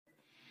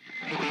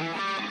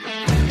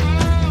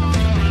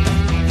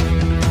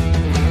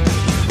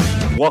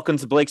Welcome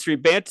to Blake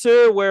Street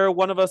Banter, where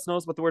one of us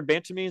knows what the word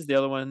banter means. The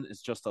other one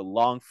is just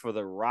along for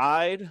the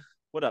ride.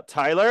 What up,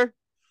 Tyler?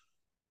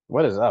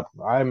 What is up?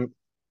 I'm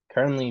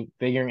currently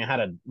figuring out how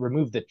to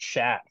remove the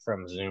chat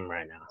from Zoom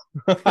right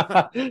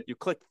now. You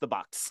clicked the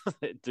box,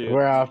 We're dude.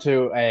 off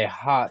to a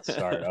hot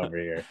start over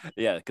here.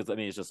 Yeah, because I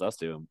mean it's just us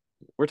two.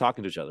 We're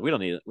talking to each other. We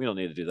don't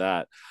need to do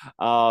that.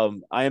 I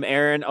am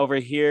Aaron over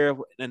here,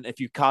 and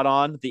if you caught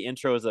on, the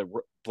intro is a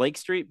Blake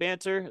Street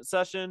banter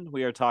session.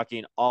 We are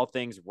talking all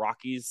things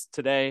Rockies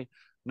today.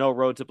 No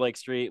road to Blake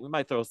Street. We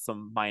might throw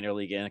some minor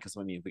league in because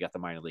I mean we got the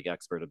minor league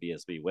expert of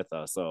BSB with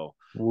us, so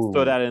let's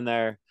throw Ooh. that in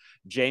there.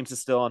 James is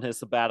still on his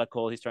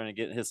sabbatical. He's trying to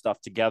get his stuff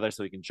together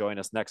so he can join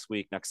us next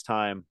week, next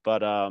time.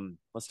 But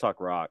let's talk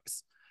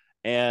rocks.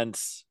 And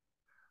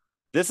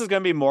this is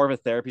going to be more of a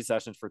therapy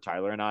session for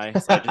Tyler and I.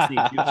 So I just need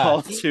you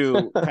all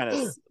to kind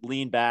of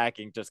lean back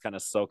and just kind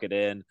of soak it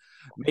in.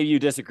 Maybe you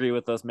disagree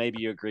with us,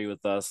 maybe you agree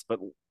with us, but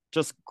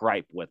just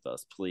gripe with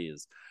us,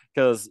 please.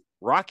 Because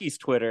Rocky's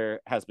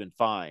Twitter has been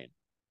fine,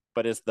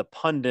 but it's the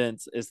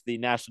pundits, it's the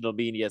national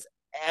media, it's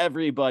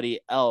everybody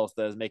else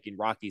that is making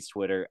Rocky's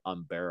Twitter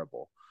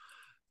unbearable.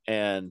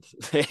 And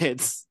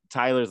it's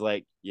Tyler's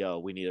like, yo,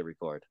 we need to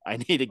record. I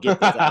need to get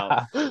this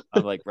out.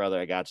 I'm like, brother,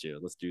 I got you.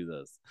 Let's do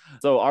this.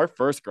 So our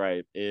first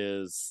gripe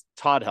is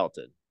Todd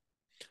Helton.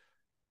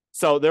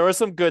 So there were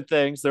some good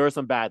things, there were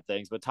some bad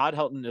things, but Todd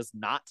Helton is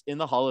not in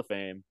the Hall of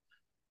Fame.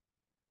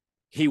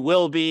 He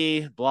will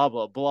be, blah,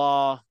 blah,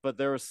 blah. But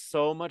there was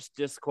so much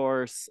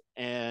discourse,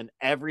 and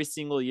every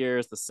single year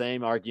is the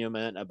same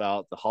argument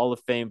about the Hall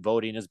of Fame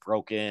voting is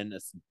broken.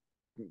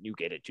 You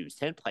get to choose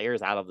 10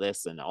 players out of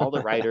this, and all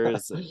the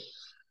writers. And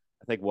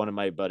I think one of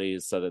my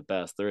buddies said it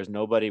best. There is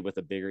nobody with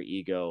a bigger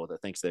ego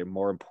that thinks they're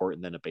more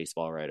important than a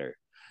baseball writer.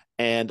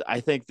 And I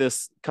think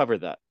this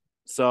covered that.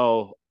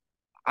 So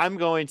I'm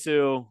going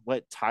to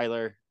let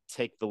Tyler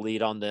take the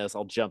lead on this.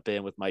 I'll jump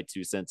in with my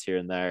 2 cents here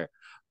and there.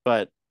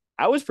 But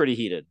I was pretty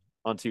heated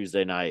on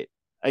Tuesday night.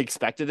 I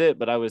expected it,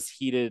 but I was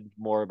heated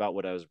more about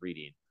what I was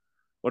reading.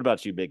 What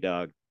about you, big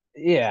dog?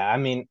 Yeah, I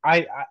mean,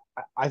 I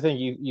think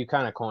you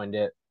kind of coined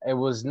it. It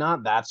was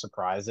not that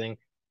surprising,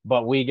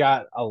 but we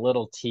got a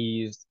little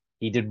teased.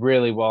 He did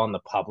really well in the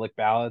public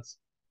ballots,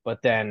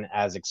 but then,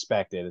 as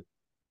expected,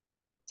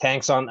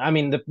 tanks on. I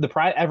mean,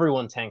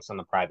 everyone tanks on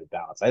the private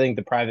ballots. I think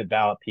the private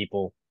ballot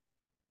people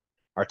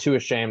are too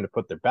ashamed to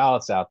put their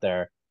ballots out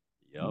there.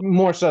 Yep.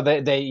 More so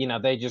they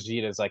just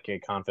view it as like a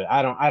confident.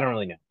 I don't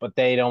really know, but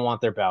they don't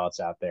want their ballots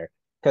out there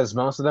because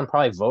most of them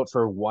probably vote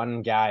for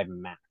one guy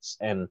max.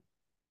 And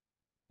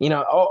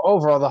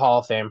overall the Hall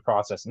of Fame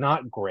process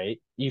not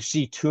great. You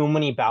see too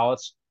many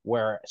ballots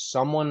where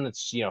someone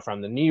that's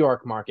from the New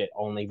York market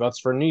only votes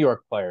for New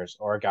York players,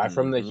 or a guy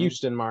from the Mm-hmm.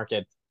 Houston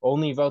market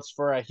only votes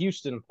for a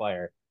Houston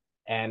player,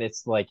 and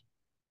it's like,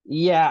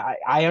 yeah,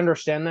 I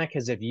understand that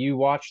because if you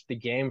watch the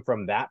game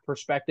from that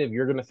perspective,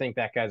 you're going to think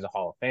that guy's a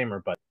Hall of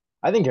Famer. But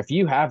I think if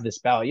you have this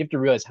ballot, you have to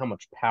realize how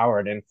much power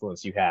and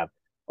influence you have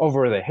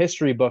over the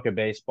history book of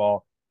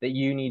baseball, that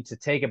you need to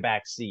take a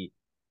back seat,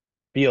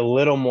 be a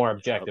little more Yep.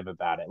 objective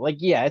about it. Like,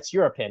 yeah, it's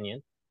your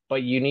opinion,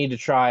 but you need to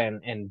try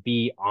and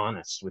be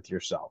honest with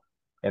yourself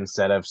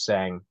instead of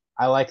saying,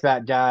 I like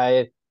that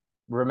guy,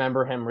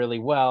 remember him really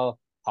well,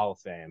 Hall of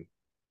Fame.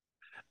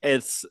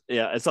 It's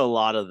a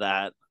lot of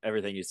that.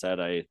 Everything you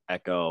said, I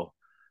echo.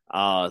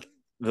 Uh,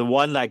 the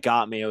one that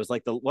got me, it was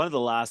like the one of the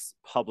last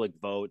public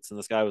votes, and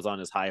this guy was on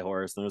his high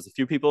horse. And there was a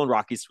few people in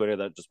Rocky's Twitter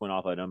that just went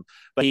off at him,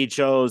 but he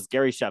chose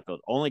Gary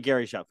Sheffield. Only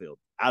Gary Sheffield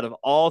out of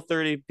all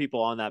 30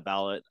 people on that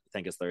ballot. I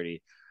think it's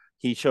 30.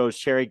 He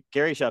chose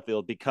Gary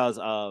Sheffield because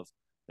of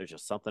there's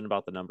just something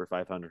about the number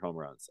 500 home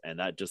runs, and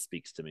that just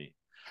speaks to me.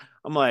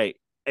 I'm like,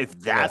 if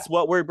Yeah. that's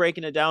what we're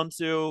breaking it down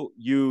to,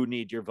 you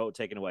need your vote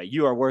taken away.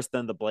 You are worse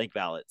than the blank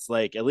ballots.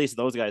 Like, at least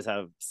those guys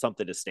have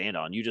something to stand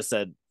on. You just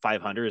said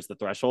 500 is the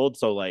threshold.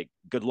 So, like,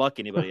 good luck,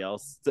 anybody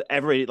else.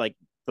 Everybody, like,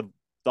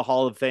 the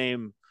Hall of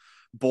Fame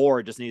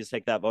board just needs to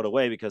take that vote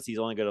away because he's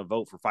only going to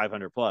vote for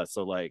 500 plus.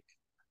 So, like,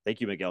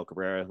 thank you, Miguel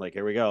Cabrera. Like,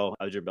 here we go.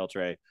 Adrian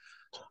Beltre.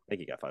 I think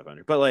he got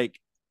 500. But, like,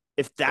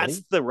 if Did that's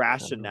he? the I don't know.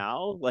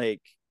 rationale,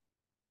 like,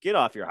 get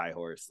off your high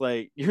horse.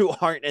 Like, you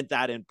aren't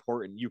that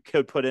important. You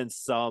could put in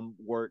some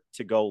work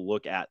to go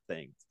look at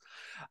things.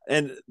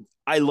 And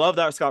I love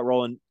that Scott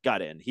Rowland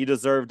got in. He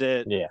deserved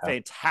it. Yeah.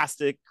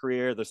 Fantastic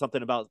career. There's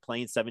something about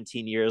playing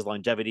 17 years.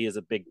 Longevity is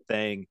a big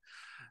thing.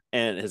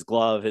 And his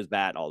glove, his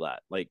bat, all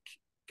that. Like,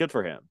 good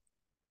for him.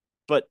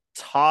 But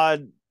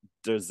Todd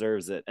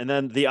deserves it. And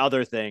then the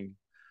other thing,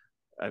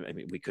 I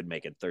mean, we could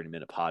make a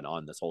 30-minute pod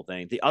on this whole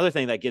thing. The other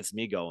thing that gets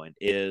me going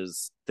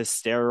is the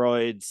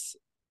steroids.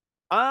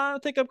 I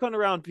think I'm coming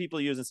around people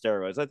using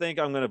steroids. I think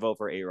I'm going to vote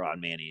for A-Rod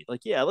Manny.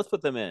 Like, yeah, let's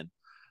put them in.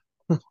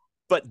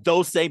 But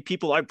those same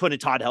people aren't putting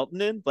Todd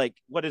Helton in. Like,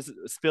 what is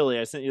Spilly?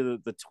 I sent you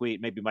the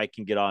tweet. Maybe Mike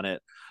can get on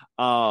it,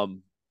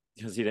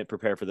 because he didn't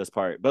prepare for this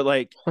part. But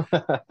like,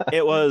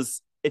 it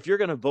was if you're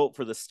going to vote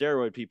for the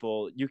steroid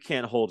people, you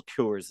can't hold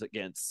Coors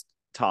against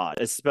Todd,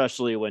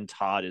 especially when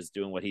Todd is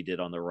doing what he did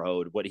on the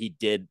road, what he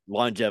did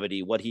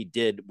longevity, what he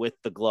did with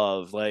the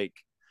glove. Like,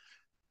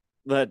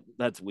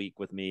 that's weak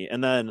with me.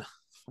 And then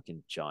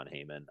fucking John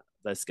Heyman,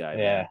 this guy, man,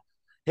 Yeah.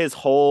 his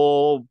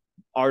whole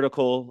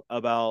article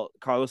about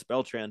Carlos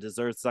Beltran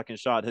deserves a second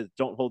shot.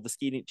 Don't hold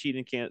the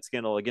cheating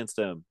scandal against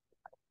him,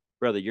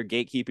 brother. You're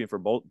gatekeeping for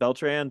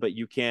Beltran, but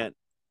you can't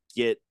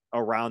get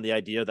around the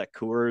idea that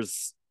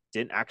Coors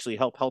didn't actually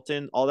help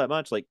Helton all that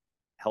much. Like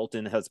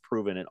Helton has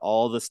proven in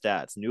all the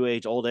stats, new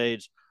age, old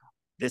age,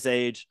 this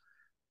age,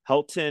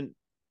 Helton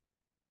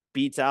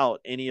beats out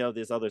any of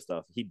this other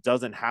stuff. He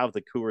doesn't have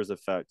the Coors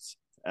effects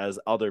as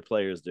other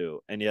players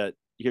do. And yet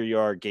here you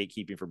are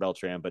gatekeeping for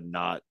Beltran, but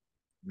not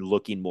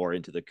looking more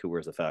into the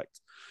Coors effect.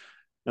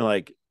 And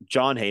like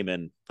John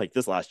Heyman, like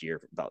this last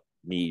year about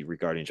me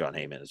regarding John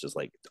Heyman is just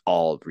like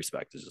all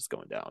respect is just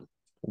going down.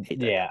 Hate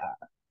that Yeah.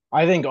 guy.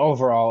 I think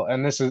overall,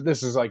 and this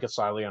is like a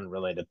slightly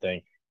unrelated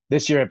thing.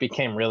 This year it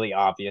became really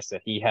obvious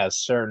that he has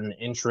certain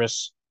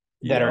interests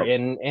that are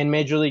Yep. in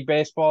Major League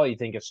Baseball. You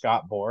think of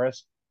Scott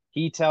Boras.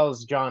 He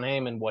tells John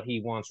Heyman what he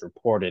wants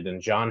reported,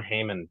 and John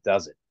Heyman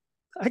does it.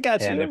 I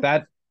got And you.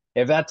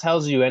 if that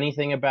tells you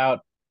anything about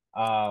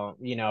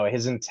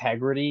his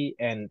integrity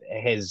and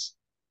his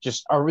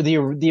just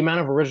the amount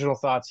of original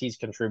thoughts he's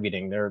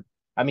contributing, there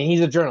I mean,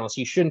 he's a journalist.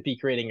 He shouldn't be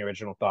creating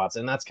original thoughts.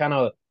 And that's kind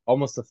of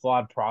almost the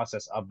flawed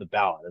process of the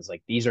ballot. Is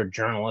like these are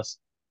journalists.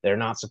 They're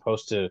not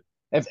supposed to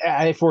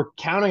if we're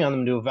counting on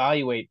them to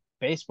evaluate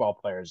baseball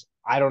players,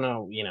 I don't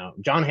know,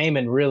 John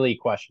Heyman really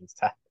questions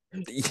that.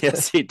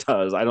 Yes, he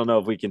does. I don't know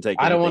if we can take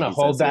I don't want anything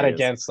to he says hold that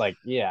serious.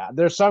 against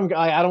there's some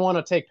guy I don't want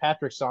to take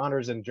Patrick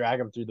Saunders and drag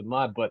him through the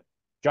mud, but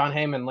John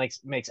Heyman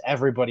makes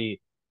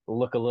everybody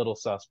look a little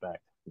suspect.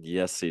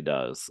 Yes, he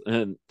does.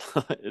 And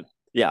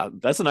yeah,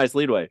 that's a nice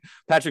leadway.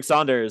 Patrick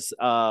Saunders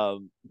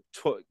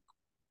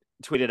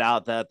tweeted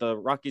out that the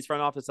Rockies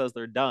front office says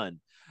they're done.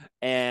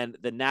 And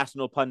the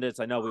national pundits,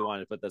 I know we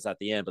wanted to put this at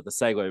the end, but the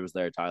segue was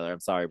there, Tyler. I'm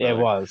sorry, It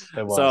brother. was.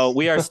 It So was.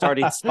 we are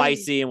starting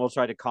spicy and we'll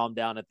try to calm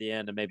down at the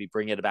end and maybe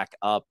bring it back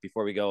up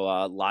before we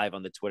go live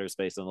on the Twitter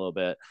space in a little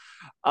bit.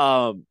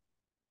 Um,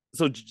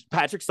 so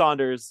Patrick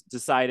Saunders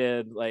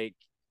decided, like,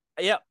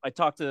 yeah, I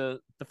talked to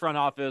the front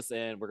office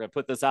and we're going to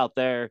put this out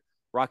there.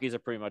 Rockies are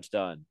pretty much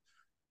done.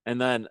 And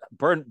then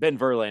Ben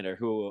Verlander,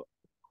 who,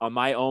 on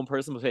my own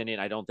personal opinion,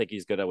 I don't think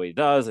he's good at what he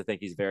does. I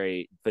think he's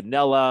very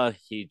vanilla.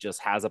 He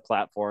just has a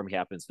platform. He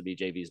happens to be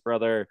JV's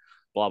brother,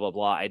 blah, blah,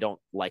 blah. I don't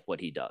like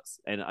what he does.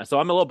 And so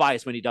I'm a little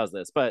biased when he does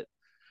this, but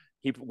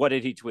what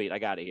did he tweet? I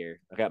got it here.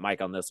 I got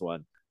Mike on this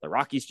one. The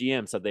Rockies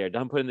GM said they are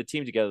done putting the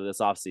team together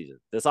this offseason.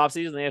 This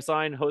offseason, they have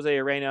signed Jose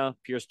Arena,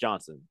 Pierce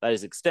Johnson. That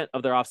is the extent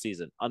of their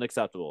offseason.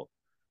 Unacceptable.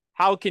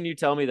 How can you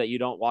tell me that you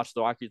don't watch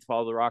the Rockies,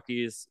 follow the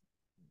Rockies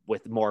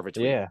with more of a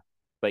tweet? Yeah,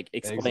 Like,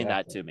 explain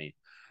that exactly. to me.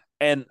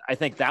 And I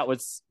think that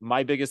was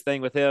my biggest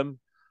thing with him.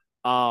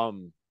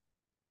 Um,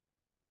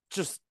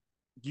 just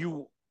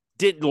you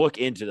didn't look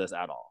into this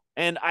at all.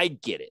 And I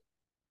get it.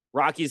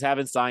 Rockies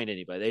haven't signed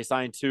anybody. They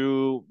signed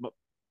two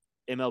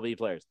MLB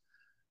players.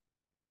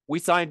 We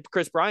signed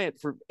Chris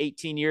Bryant for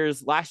 18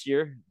 years last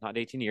year. Not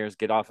 18 years,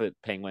 get off it,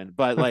 Penguin.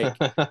 But like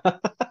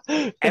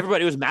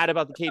everybody was mad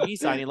about the KB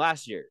signing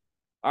last year.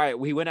 All right,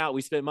 we went out,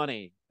 we spent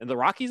money, and the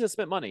Rockies have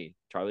spent money.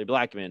 Charlie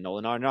Blackmon,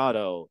 Nolan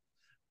Arenado.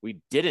 We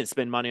didn't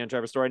spend money on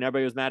Trevor Story, and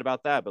everybody was mad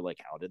about that. But like,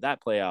 how did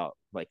that play out?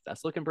 Like,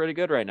 that's looking pretty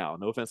good right now.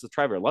 No offense to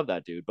Trevor, love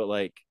that dude, but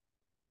like,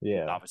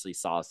 Yeah. obviously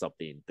saw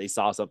something. They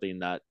saw something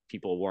that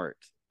people weren't,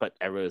 but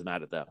everybody was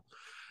mad at them.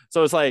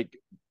 So it's like,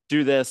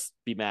 do this,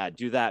 be mad.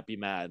 Do that, be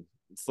mad.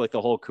 It's like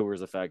the whole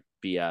Coors effect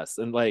BS,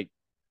 and like,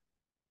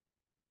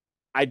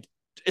 I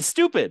it's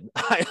stupid.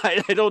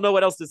 I don't know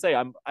what else to say.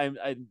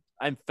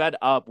 I'm fed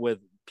up with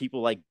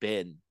people like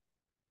Ben.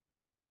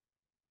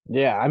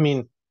 Yeah, I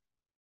mean,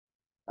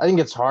 I think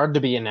it's hard to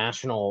be a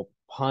national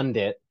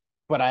pundit,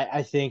 but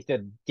I think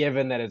that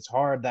given that it's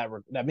hard,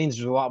 that means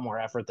there's a lot more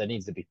effort that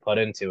needs to be put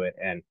into it,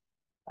 and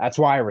that's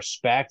why I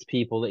respect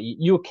people that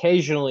you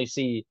occasionally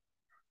see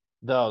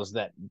those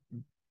that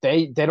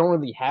they don't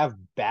really have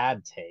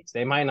bad takes.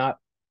 They might not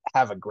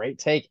have a great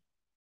take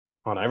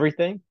on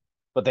everything,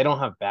 but they don't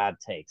have bad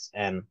takes.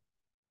 And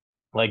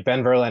like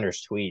Ben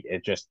Verlander's tweet,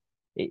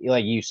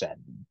 like you said,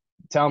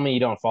 tell me you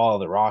don't follow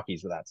the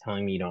Rockies without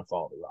telling me you don't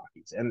follow the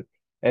Rockies. And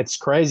it's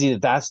crazy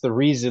that that's the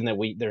reason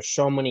that there's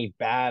so many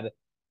bad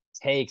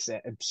takes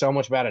and so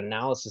much bad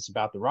analysis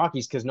about the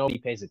Rockies because nobody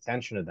pays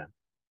attention to them.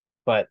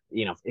 But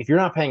if you're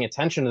not paying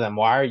attention to them,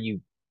 why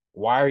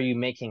are you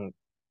making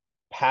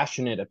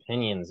passionate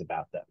opinions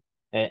about them?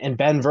 And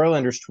Ben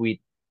Verlander's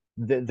tweet,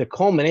 the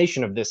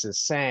culmination of this is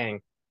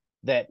saying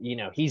that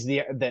he's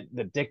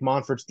that Dick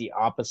Monfort's the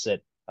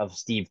opposite of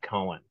Steve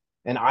Cohen.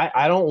 And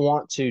I don't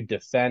want to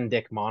defend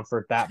Dick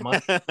Monfort that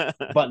much,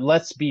 but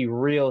let's be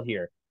real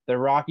here. The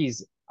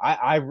Rockies,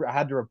 I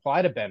had to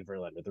reply to Ben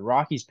Verlander. The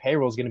Rockies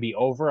payroll is going to be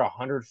over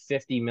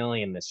 150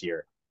 million this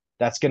year.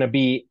 That's going to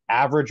be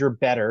average or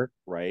better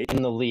Right?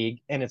 in the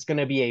league, and it's going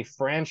to be a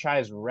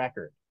franchise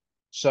record.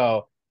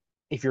 So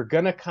if you're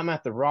going to come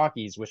at the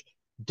Rockies, which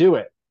do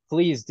it,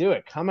 please do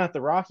it. Come at the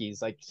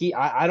Rockies. Like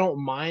I don't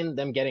mind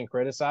them getting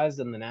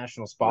criticized in the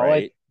national spotlight,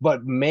 Right?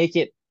 but make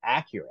it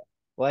accurate.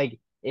 Like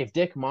if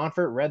Dick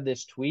Monfort read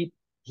this tweet,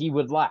 he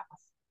would laugh.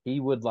 He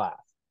would laugh.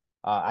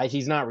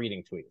 He's not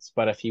reading tweets,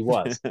 but if he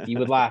was, he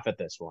would laugh at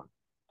this one.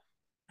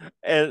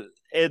 And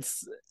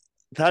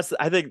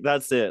I think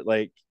that's it.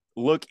 Like,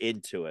 look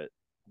into it.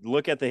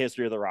 Look at the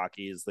history of the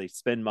Rockies. They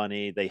spend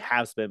money. They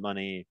have spent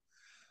money.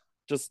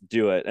 Just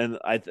do it. And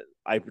I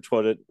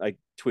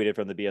tweeted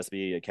from the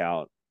BSB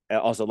account.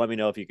 Also, let me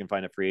know if you can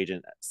find a free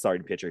agent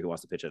starting pitcher who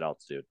wants to pitch at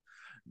altitude.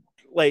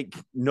 Like,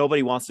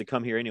 nobody wants to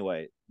come here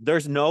anyway.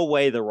 There's no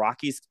way the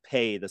Rockies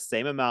pay the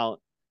same amount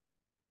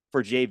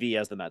for JV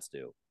as the Mets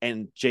do,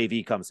 and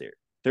JV comes here.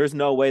 There's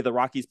no way the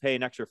Rockies pay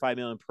an extra $5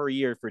 million per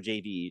year for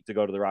JV to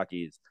go to the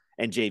Rockies,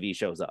 and JV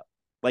shows up.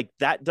 Like,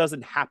 that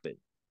doesn't happen.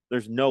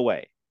 There's no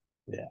way.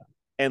 Yeah.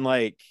 And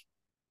like,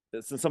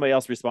 since somebody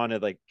else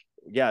responded, like,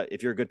 yeah,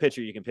 if you're a good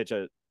pitcher, you can pitch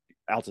at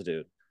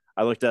altitude.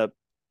 I looked up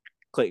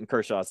Clayton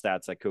Kershaw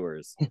stats at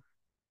Coors,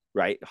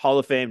 right? Hall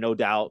of Fame, no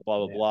doubt.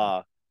 Blah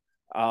blah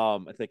blah.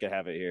 I think I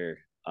have it here.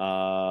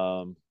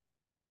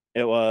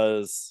 It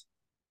was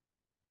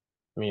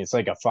I mean, it's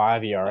like a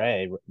 5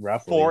 ERA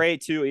roughly.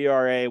 4.82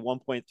 ERA,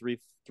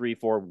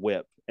 1.334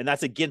 WHIP, and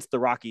that's against the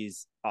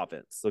Rockies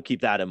offense. So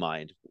keep that in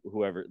mind.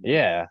 Whoever,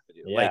 Yeah,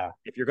 like, yeah,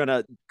 if you're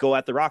gonna go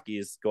at the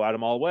Rockies, go at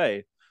them all the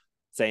way,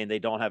 saying they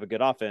don't have a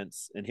good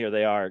offense, and here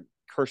they are.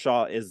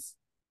 Kershaw is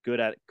good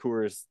at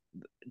Coors,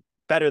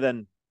 better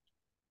than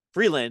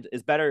Freeland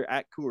is better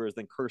at Coors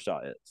than Kershaw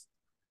is.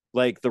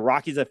 Like, the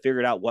Rockies have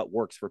figured out what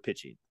works for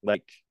pitching.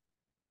 Like,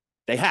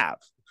 they have.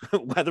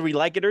 Whether we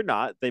like it or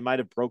not, they might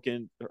have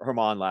broken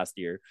Herman last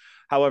year.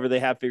 However, they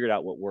have figured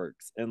out what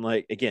works. And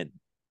like, again,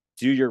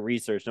 do your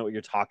research, know what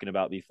you're talking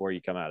about before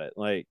you come at it.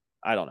 Like,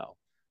 I don't know.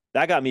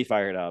 That got me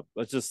fired up.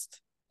 Let's just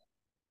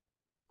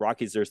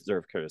Rockies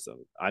deserve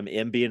criticism.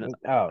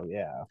 oh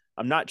yeah.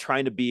 I'm not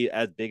trying to be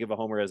as big of a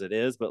homer as it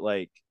is, but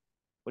like,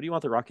 what do you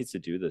want the Rockies to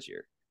do this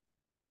year?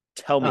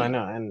 Tell No, I me.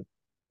 know, and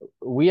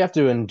we have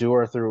to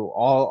endure through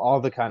all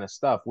the kind of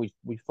stuff. We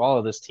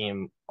follow this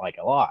team like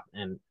a lot,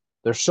 and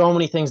there's so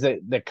many things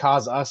that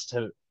cause us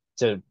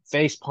to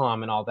face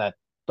palm and all that.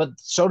 But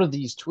so do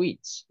these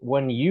tweets.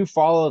 When you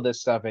follow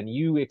this stuff and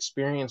you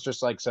experience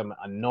just like some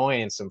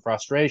annoyance, some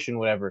frustration,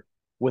 whatever,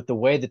 with the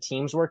way the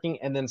team's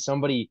working, and then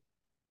somebody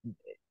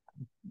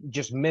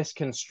just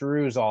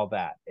misconstrues all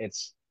that.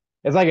 It's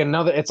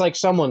like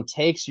someone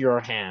takes your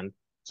hand,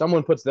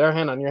 someone puts their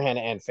hand on your hand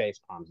and face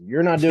palms you.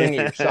 You're not doing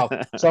it yourself.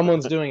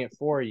 Someone's doing it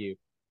for you.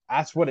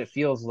 That's what it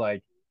feels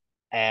like.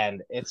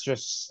 And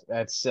that's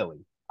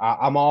silly.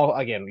 I'm all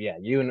again, yeah,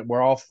 you and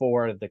we're all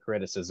for the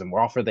criticism. We're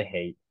all for the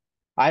hate.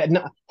 I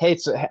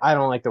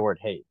don't like the word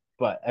hate,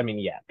 but I mean,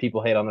 yeah,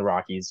 people hate on the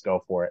Rockies,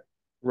 go for it.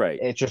 Right.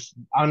 It's just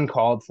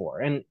uncalled for.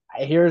 And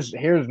here's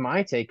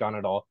my take on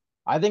it all.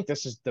 I think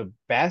this is the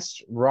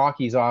best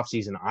Rockies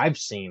offseason I've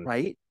seen.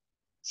 Right.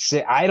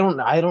 I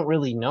don't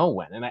really know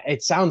when. And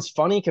it sounds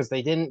funny because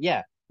they didn't,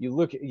 yeah,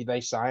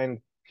 they signed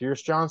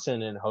Pierce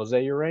Johnson and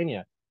Jose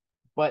Urania,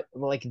 but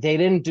like they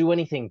didn't do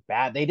anything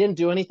bad. They didn't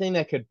do anything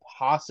that could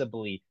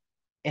possibly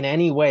in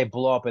any way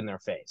blow up in their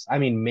face. I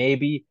mean,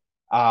 maybe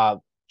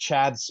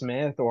Chad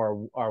Smith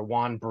or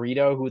Juan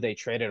Brito, who they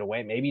traded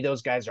away, maybe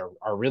those guys are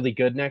really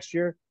good next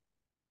year.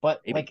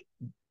 But Maybe. like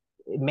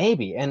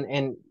maybe,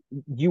 and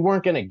you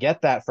weren't going to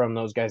get that from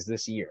those guys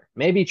this year.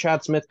 Maybe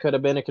Chad Smith could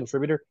have been a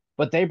contributor,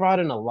 but they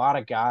brought in a lot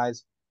of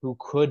guys who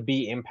could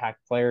be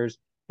impact players.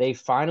 They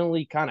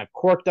finally kind of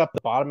corked up the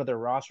bottom of their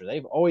roster.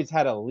 They've always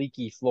had a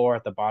leaky floor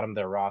at the bottom of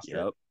their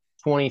roster. Yep.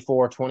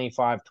 24,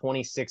 25,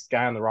 26th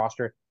guy on the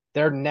roster.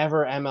 They're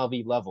never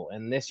MLB level.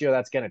 And this year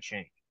that's going to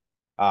change.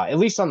 At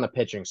least on the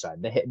pitching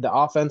side. The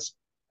offense,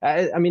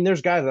 I mean,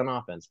 there's guys on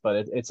offense,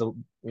 but they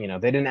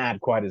didn't add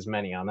quite as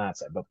many on that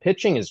side. But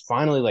pitching is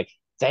finally like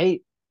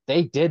they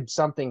did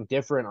something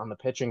different on the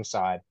pitching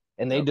side,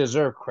 and they Yep.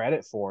 deserve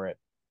credit for it.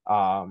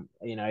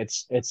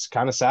 It's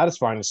kind of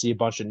satisfying to see a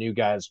bunch of new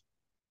guys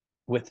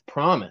with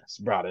promise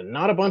brought in,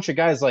 not a bunch of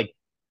guys like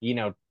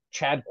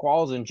Chad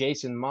Qualls and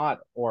Jason Mott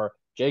or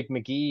Jake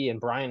McGee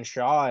and Brian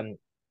Shaw and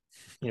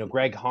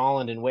Greg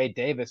Holland and Wade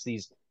Davis.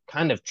 These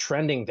kind of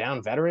trending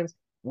down veterans.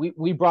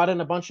 We brought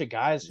in a bunch of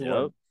guys who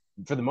are Yep.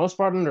 for the most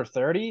part under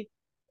 30.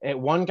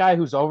 And one guy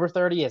who's over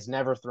 30 has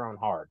never thrown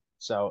hard,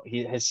 so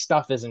his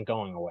stuff isn't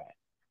going away.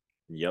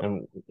 Yep.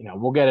 And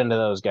we'll get into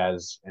those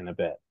guys in a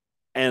bit.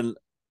 And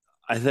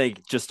I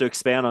think, just to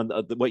expand on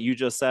what you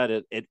just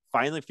said, it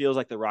finally feels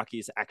like the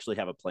Rockies actually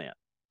have a plan.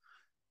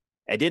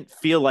 It didn't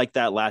feel like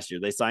that last year.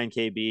 They signed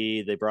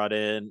KB, they brought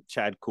in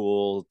Chad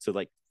Cool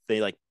to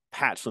they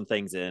patched some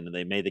things in, and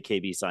they made the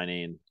KB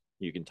signing.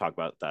 You can talk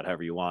about that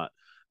however you want,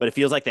 but it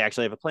feels like they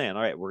actually have a plan.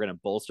 All right, we're going to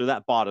bolster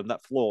that bottom,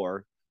 that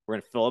floor. We're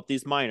going to fill up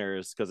these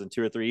minors because in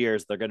 2 or 3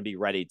 years they're going to be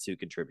ready to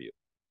contribute.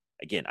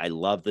 Again, I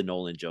love the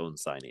Nolan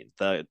Jones signing.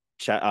 The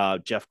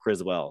Jeff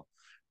Criswell,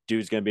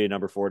 dude's going to be a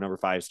number 4, number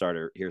 5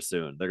 starter here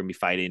soon. They're going to be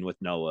fighting with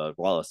Noah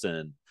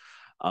Wallison,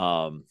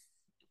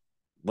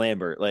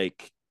 Lambert.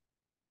 Like,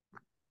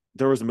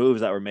 there was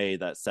moves that were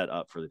made that set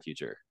up for the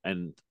future,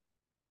 and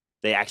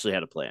they actually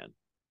had a plan.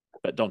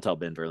 But don't tell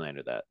Ben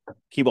Verlander that.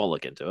 He won't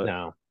look into it.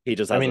 No, He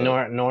just I has mean,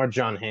 a nor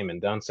John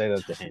Heyman. Don't say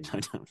that to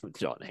Heyman.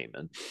 John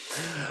Heyman.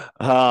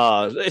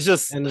 It's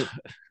just And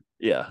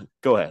yeah.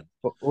 Go ahead.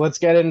 let's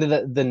get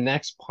into the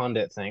next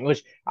pundit thing,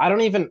 which I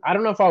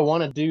don't know if I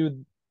want to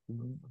do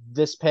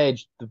this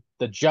page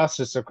the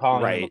justice of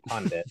calling him a Right.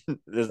 pundit.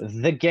 This,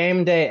 The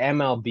game day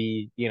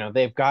MLB,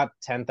 they've got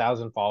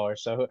 10,000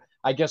 followers. So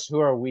I guess who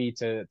are we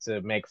to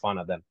make fun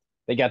of them?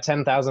 They got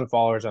 10,000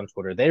 followers on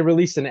Twitter. They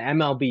released an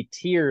MLB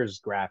tiers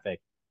graphic.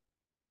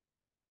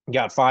 You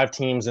got 5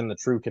 teams in the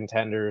true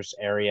contenders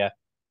area.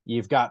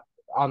 You've got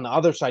on the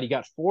other side, you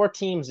got 4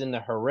 teams in the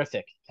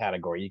horrific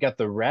category. You got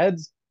the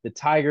Reds, the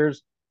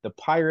Tigers, the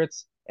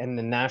Pirates, and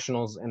the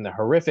Nationals in the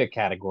horrific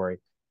category.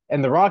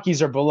 And the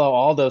Rockies are below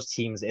all those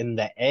teams in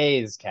the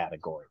A's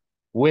category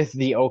with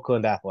the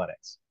Oakland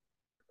Athletics.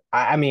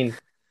 I mean,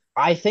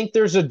 I think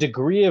there's a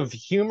degree of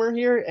humor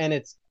here, and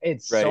it's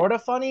right. sort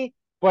of funny,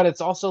 but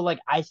it's also like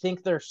I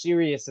think they're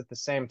serious at the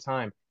same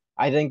time.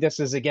 I think this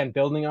is again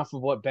building off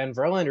of what Ben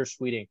Verlander's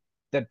tweeting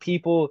that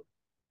people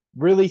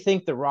really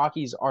think the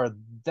Rockies are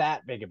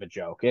that big of a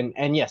joke.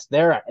 And yes, they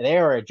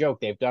are a joke.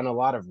 They've done a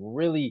lot of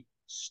really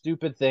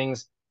stupid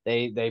things.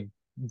 They've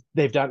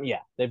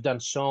done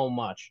so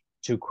much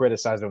to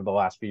criticize over the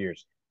last few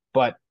years.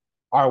 But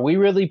are we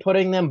really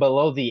putting them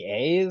below the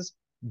A's,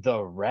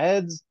 the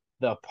Reds,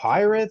 the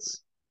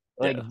Pirates?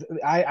 Like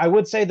Yeah. I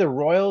would say the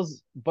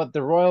Royals, but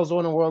the Royals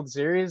won a World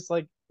Series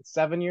like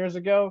 7 years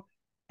ago.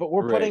 But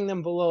we're Right. putting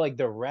them below like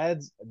the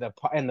Reds,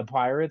 and the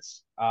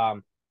Pirates.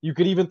 You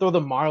could even throw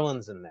the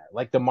Marlins in there.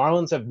 Like the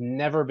Marlins have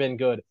never been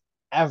good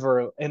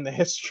ever in the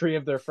history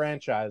of their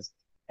franchise,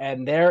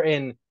 and they're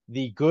in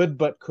the good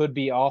but could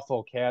be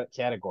awful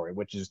category,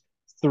 which is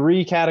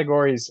 3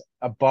 categories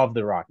above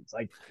the Rockies.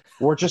 Like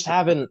we're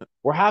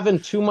having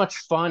too much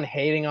fun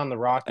hating on the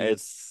Rockies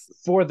It's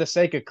for the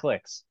sake of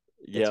clicks.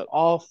 It's yep.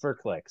 all for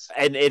clicks.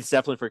 And it's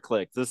definitely for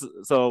clicks. This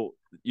is so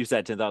you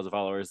said 10,000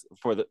 followers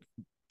for the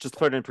just to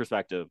put it in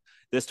perspective.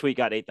 This tweet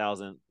got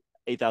 8,000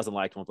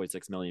 likes,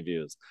 1.6 million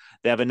views.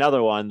 They have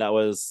another one that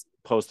was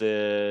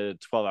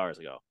posted 12 hours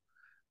ago.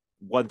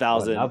 Oh,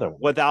 1,000 another one.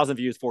 1,000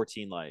 views,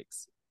 14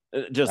 likes.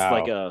 Just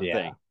like Oh, a yeah.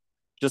 thing.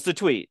 Just a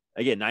tweet.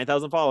 Again,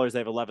 9,000 followers. They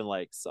have 11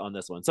 likes on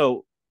this one.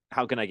 So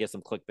how can I get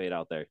some clickbait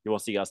out there? You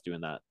won't see us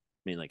doing that.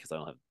 Mainly because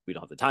we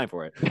don't have the time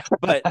for it.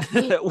 But it's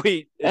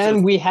just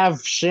And we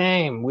have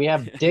shame. We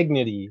have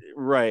dignity.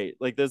 right.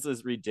 Like this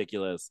is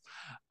ridiculous.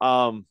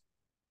 Um,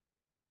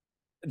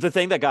 the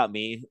thing that got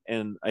me,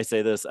 and I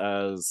say this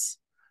as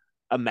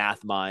a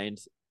math mind,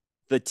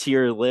 the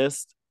tier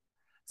list.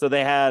 So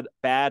they had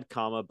bad,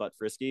 comma, but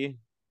frisky,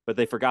 but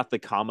they forgot the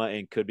comma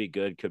and could be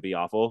good, could be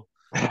awful.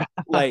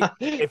 Like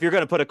if you're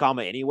gonna put a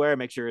comma anywhere,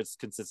 make sure it's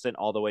consistent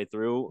all the way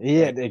through.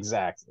 Yeah,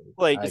 exactly.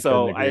 I couldn't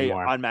So agree I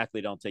more.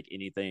 automatically don't take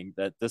anything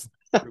that this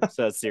group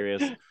says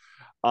serious.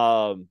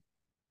 Um,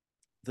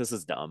 this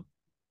is dumb.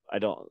 I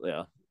don't.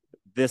 Yeah,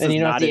 this And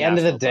is at not a the end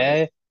of the national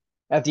pundit. day,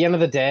 at the end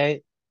of the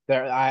day,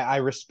 I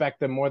respect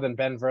them more than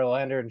Ben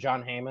Verlander and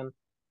John Heyman.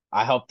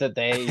 I hope that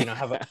they,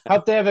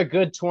 hope they have a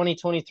good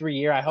 2023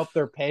 year. I hope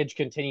their page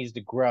continues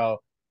to grow.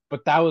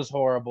 But that was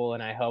horrible,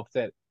 and I hope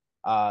that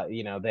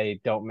they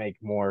don't make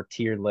more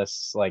tier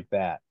lists like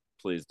that.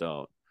 Please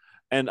don't.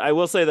 And I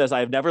will say this: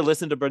 I've never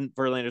listened to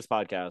Verlander's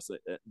podcast.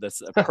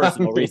 That's a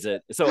personal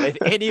reason. So if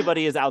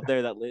anybody is out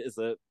there that is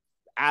a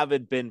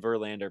avid Ben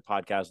Verlander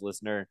podcast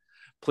listener,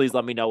 please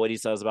let me know what he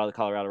says about the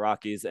Colorado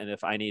Rockies. And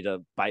if I need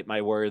to bite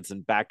my words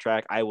and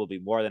backtrack, I will be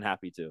more than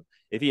happy to.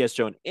 If he has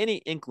shown any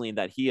inkling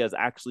that he has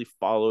actually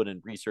followed and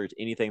researched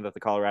anything that the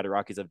Colorado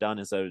Rockies have done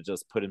instead of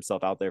just put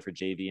himself out there for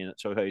JV and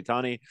Shohei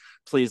Ohtani,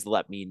 please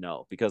let me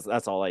know because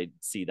that's all I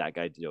see that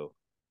guy do.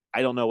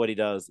 I don't know what he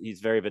does. He's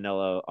very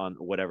vanilla on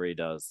whatever he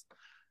does.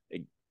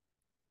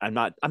 I'm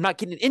not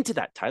getting into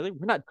that, Tyler.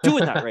 We're not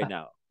doing that right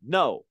now.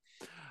 No.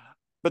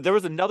 But there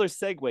was another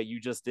segue you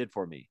just did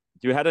for me.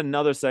 You had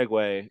another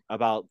segue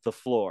about the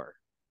floor.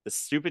 The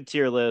stupid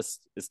tier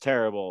list is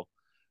terrible.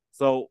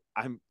 So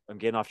I'm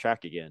getting off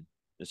track again.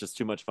 It's just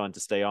too much fun to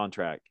stay on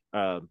track,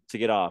 to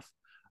get off.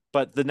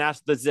 But the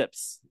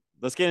ZiPS.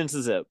 Let's get into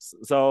ZiPS.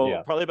 So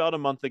Yeah. probably about a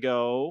month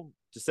ago,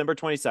 December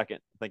 22nd,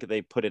 I think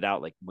they put it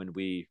out like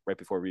right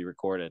before we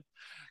recorded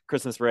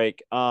Christmas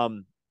break.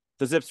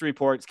 The ZiPS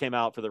reports came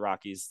out for the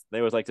Rockies. They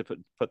always like to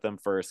put them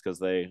first because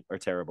they are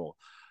terrible.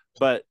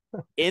 But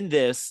in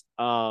this,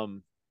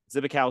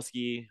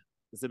 Zibikowski,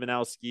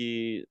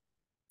 Zibinowski,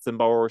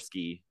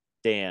 Zimborski,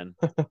 Dan.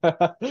 Sorry,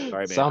 man. I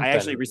actually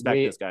Something. respect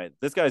this guy.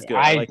 This guy's good.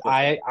 I like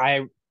this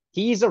guy.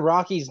 He's a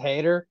Rockies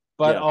hater,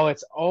 but Yeah.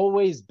 it's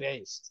always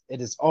based.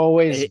 It is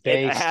always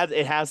based.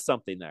 It has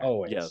something there.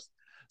 Always. Yes.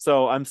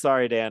 So I'm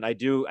sorry, Dan. I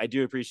do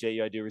appreciate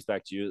you. I do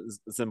respect you.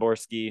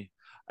 Zimborski,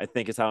 I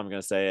think is how I'm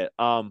gonna say it.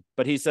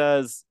 But he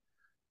says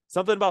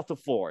something about the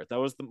floor. That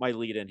was my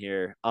lead in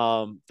here.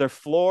 Their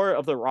floor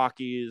of the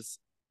Rockies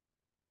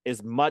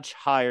is much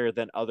higher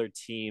than other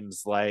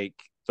teams like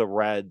the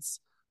Reds,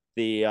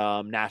 the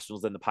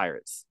Nationals, and the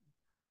Pirates.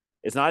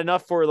 It's not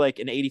enough for like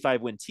an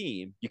 85 win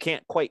team. You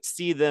can't quite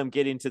see them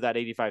getting to that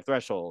 85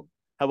 threshold.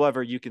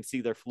 However, you can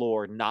see their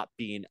floor not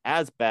being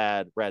as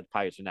bad. Red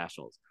Pirates or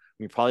Nationals.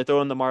 We probably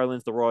throw in the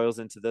Marlins, the Royals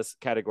into this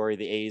category,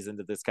 the A's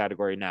into this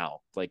category now.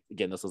 Like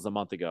again, this was a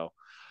month ago.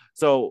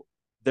 So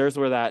there's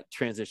where that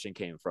transition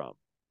came from.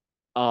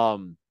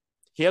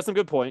 He has some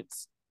good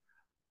points.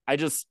 I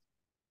just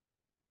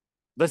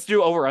let's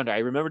do over under. I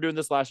remember doing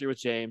this last year with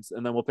James,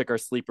 and then we'll pick our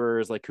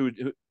sleepers. Like who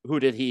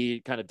did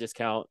he kind of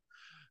discount?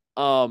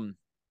 We're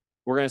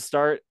gonna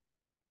start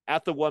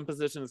at the one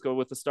position. Let's go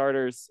with the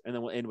starters, and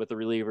then we'll end with the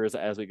relievers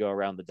as we go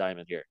around the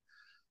diamond here.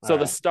 All So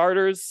the right.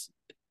 starters,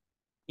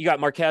 you got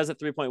Marquez at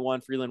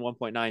 3.1, Freeland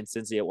 1.9,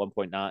 Cincy at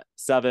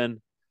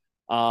 1.7,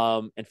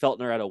 and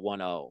Feltner at a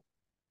 1.0.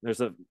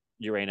 There's a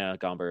Urena,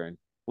 Gomber, and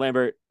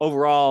Lambert.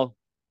 Overall,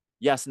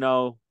 yes,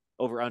 no,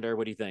 over under.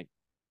 What do you think?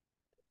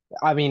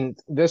 I mean,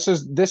 this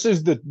is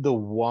the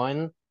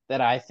one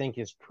that I think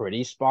is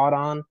pretty spot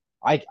on.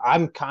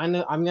 I'm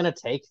gonna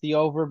take the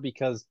over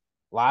because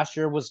last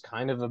year was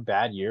kind of a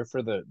bad year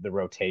for the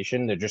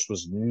rotation. There just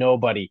was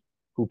nobody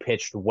who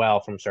pitched well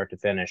from start to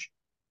finish.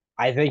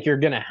 I think you're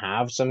gonna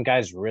have some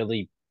guys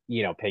really,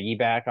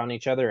 piggyback on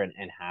each other and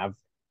have,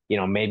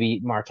 maybe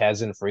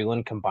Marquez and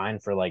Freeland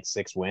combined for like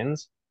 6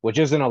 wins, which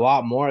isn't a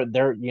lot more.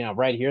 They're,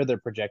 right here they're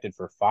projected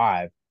for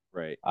 5.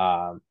 Right.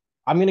 I'm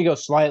gonna go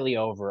slightly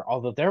over,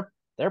 although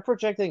they're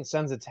projecting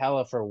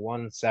Senzatella for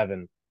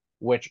 1.7,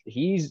 which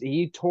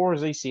he tore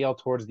his ACL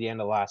towards the end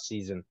of last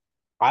season.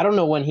 I don't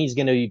know when he's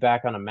gonna be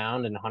back on a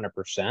mound and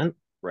 100%.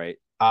 Right.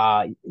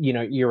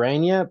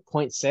 Urania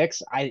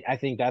 0.6. I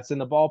think that's in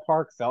the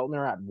ballpark.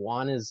 Feltner at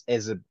 1 is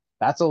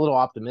that's a little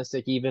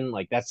optimistic even.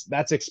 Like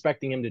that's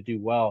expecting him to do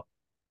well.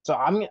 So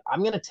I'm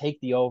gonna take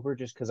the over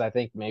just because I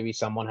think maybe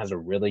someone has a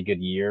really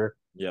good year.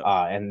 Yep.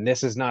 And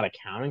this is not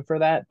accounting for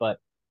that, but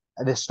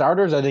the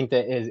starters I think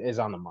that is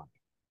on the money.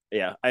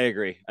 Yeah, I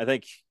agree. I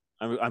think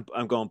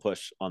I'm going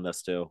push on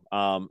this too.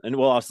 And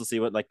we'll also see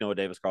what like Noah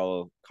Davis,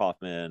 Carl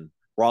Kaufman,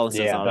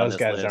 Rawlinson's Yeah, not on those this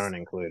guys list. aren't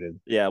included.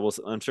 Yeah,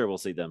 I'm sure we'll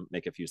see them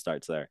make a few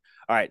starts there.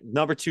 All right,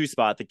 number 2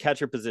 spot, the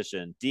catcher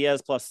position.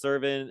 Diaz plus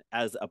Servin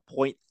as a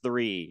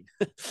 0.3.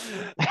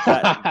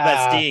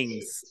 that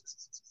stings.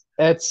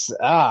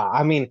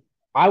 I mean,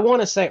 I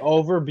want to say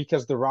over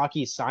because the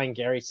Rockies signed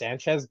Gary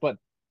Sanchez, but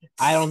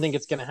I don't think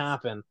it's going to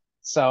happen.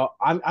 So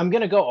I'm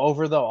going to go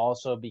over though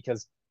also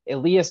because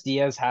Elias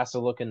Diaz has to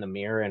look in the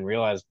mirror and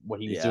realize what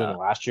he was doing Yeah.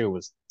 last year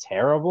was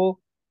terrible.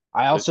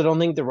 I also don't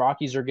think the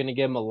Rockies are going to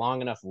give him a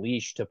long enough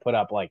leash to put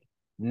up like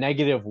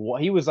negative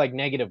one. He was like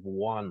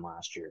 -1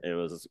 last year.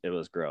 It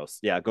was gross.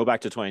 Yeah, go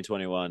back to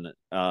 2021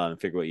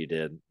 and figure what you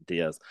did,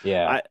 Diaz.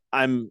 Yeah,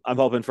 I'm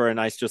hoping for a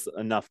nice just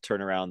enough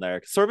turnaround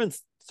there.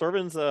 Servin's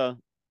he's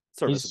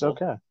serviceable.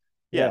 okay.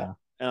 Yeah.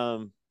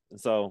 Yeah.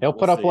 So He'll we'll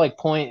put up see. like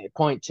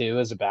point two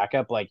as a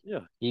backup. Like Yeah.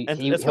 he, And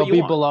he that's what he'll you be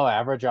want. below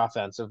average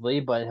offensively,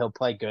 but he'll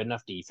play good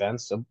enough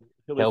defense. So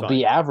He'll be he'll fine.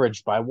 be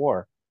average by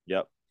WAR.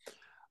 Yep.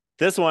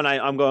 This one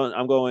I'm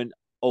going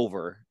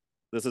over.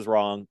 This is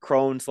wrong.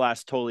 Crone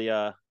slash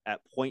Tolia at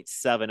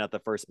 0.7 at the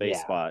first base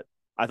Yeah. spot.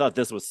 I thought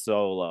this was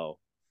so low.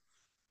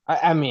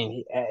 I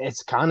mean,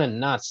 it's kind of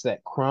nuts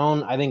that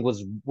Crone, I think,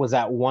 was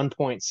at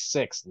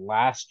 1.6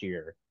 last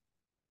year,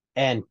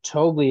 and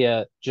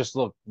Toglia just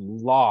looked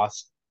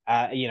lost,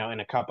 in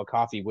a cup of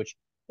coffee, which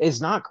is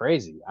not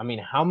crazy. I mean,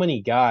 how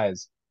many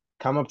guys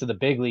come up to the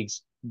big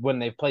leagues when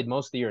they've played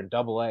most of the year in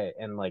Double A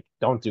and like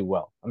don't do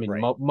well? I mean,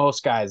 Right.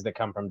 most guys that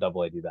come from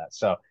Double A do that.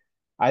 So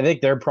I think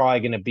they're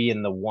probably going to be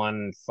in the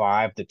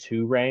 1.5 to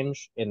 2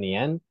 range in the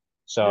end.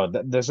 So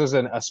Yep. this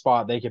isn't a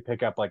spot they could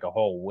pick up like a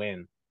whole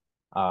win,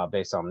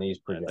 based on these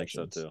I think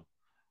so projections.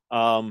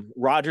 too.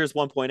 Rogers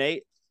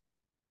 1.8.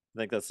 I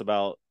think it's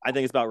about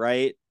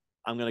right.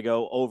 I'm gonna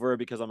go over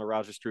because I'm a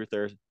Rogers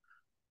truther.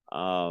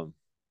 Um,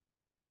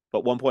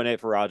 but 1.8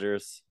 for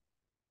Rogers.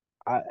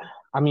 I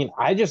I mean,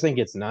 I just think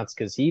it's nuts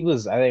because he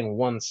was, I think,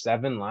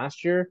 1.7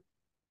 last year,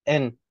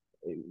 and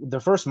the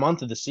first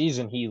month of the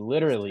season, he It was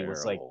literally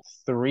was like terrible.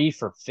 3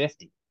 for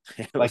 50.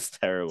 It Like was for an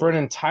terrible.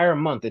 entire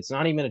month, it's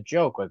not even a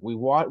joke. Like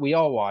we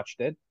all watched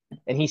it,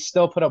 and he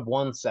still put up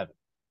 1.7.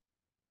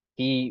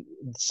 He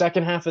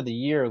second half of the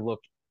year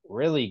looked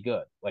really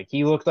good. Like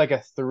he looked like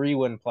a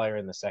 3-win player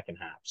in the second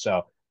half.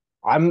 So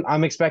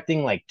I'm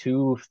expecting like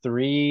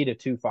 2.3 to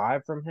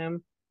 2.5 from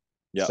him.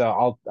 Yep.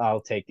 So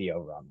I'll take the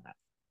over on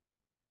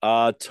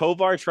that.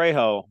 Tovar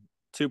Trejo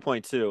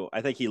 2.2.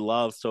 I think he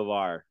loves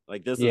Tovar.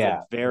 Like this is a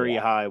Yeah, very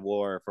yeah. high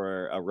WAR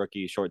for a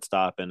rookie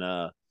shortstop and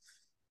I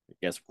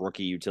guess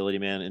rookie utility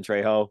man in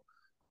Trejo.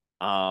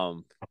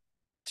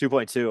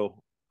 2.2.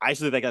 I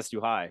actually think that's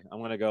too high.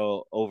 I'm gonna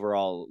go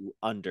overall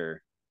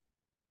under.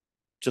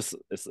 Just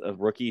it's a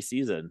rookie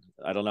season.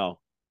 I don't know.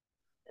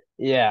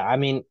 Yeah, I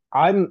mean,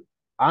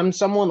 I'm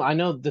someone I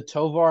know the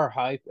Tovar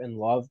hype and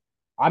love.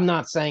 I'm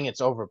not saying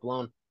it's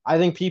overblown. I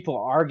think people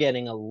are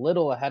getting a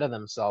little ahead of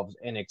themselves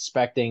and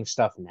expecting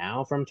stuff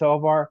now from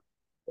Tovar.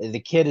 The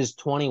kid is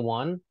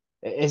 21.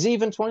 Is he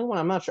even 21?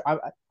 I'm not sure.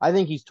 I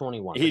think he's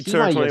 21, but He he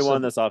turned might get 21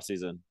 some. this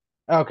offseason.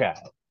 Okay.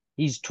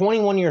 He's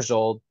 21 years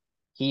old.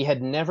 He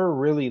had never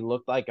really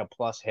looked like a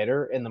plus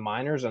hitter in the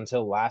minors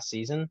until last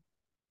season.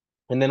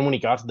 And then when he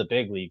got to the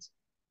big leagues,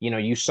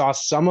 You saw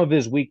some of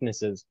his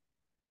weaknesses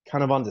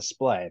kind of on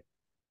display.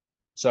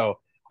 So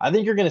I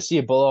think you're going to see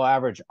a below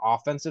average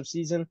offensive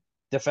season.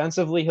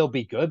 Defensively, he'll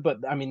be good, but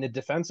I mean, the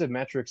defensive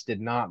metrics did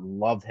not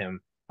love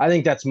him. I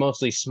think that's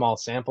mostly small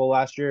sample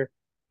last year,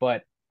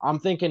 but I'm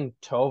thinking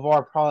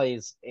Tovar probably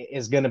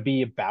is going to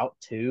be about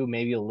 2,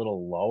 maybe a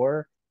little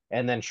lower,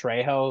 and then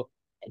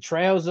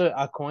Trejo's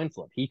a coin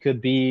flip. He could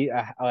be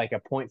like a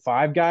point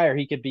 0.5 guy, or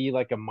he could be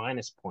like a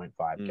minus point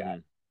 0.5 guy. Mm-hmm.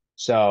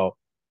 So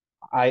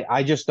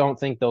I just don't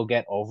think they'll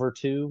get over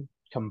 2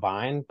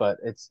 combined, but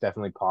it's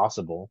definitely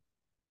possible.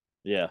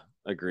 Yeah,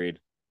 agreed.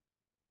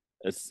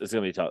 It's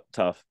gonna be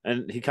tough.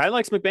 And he kind of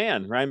likes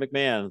McMahon, Ryan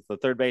McMahon, the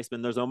third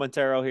baseman. There's no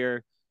Montero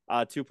here,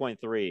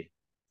 2.3.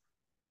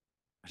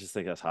 I just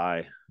think that's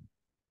high.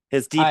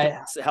 His I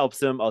defense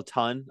helps him a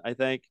ton, I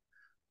think.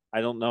 I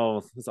don't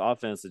know his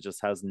offense. It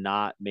just has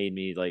not made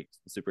me like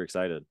super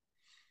excited.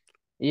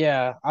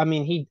 Yeah, I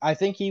mean I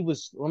think he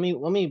was let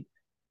me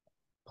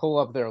pull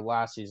up their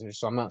last season just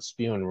so I'm not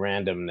spewing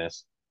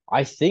randomness.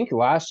 I think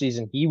last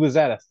season he was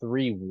at a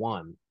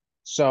 3-1.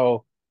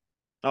 So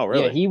Oh,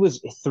 yeah, really? he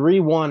was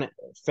 3-1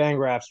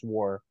 Fangraphs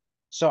war.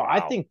 So I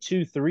Wow. think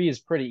 2-3 is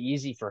pretty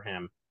easy for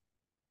him.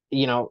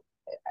 You know,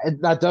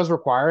 that does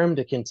require him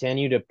to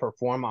continue to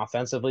perform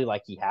offensively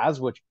like he has,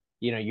 which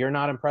you're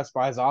not impressed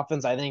by his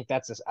offense. I think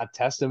that's a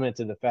testament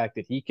to the fact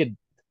that he could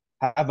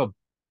have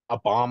a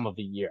bomb of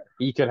a year.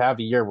 He could have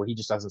a year where he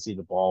just doesn't see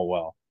the ball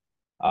well.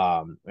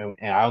 And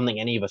I don't think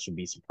any of us would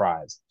be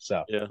surprised.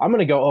 So Yeah. I'm going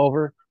to go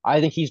over. I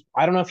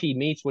don't know if he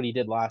meets what he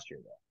did last year,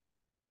 though.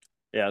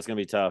 Yeah, it's gonna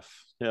be tough.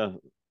 Yeah.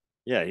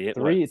 Yeah, he hit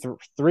what?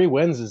 Three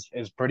wins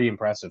is pretty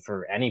impressive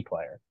for any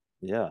player.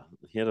 Yeah,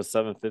 he had a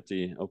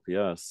 750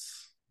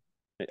 OPS.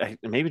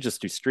 Maybe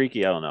just too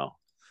streaky. I don't know.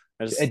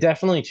 I just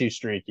Definitely too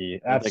streaky.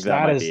 I think that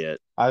That might be is,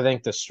 it. I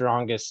think, the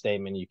strongest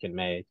statement you can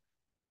make.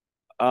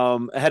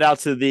 Head out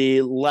to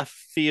the left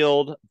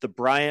field, the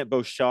Bryant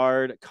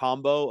Bouchard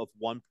combo of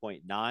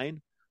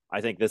 1.9.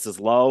 I think this is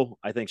low.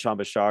 I think Sean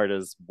Bouchard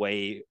is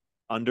way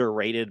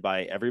underrated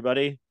by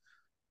everybody.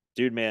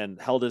 Dude, man,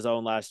 held his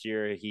own last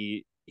year.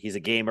 He's a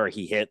gamer.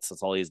 He hits.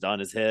 That's all he's done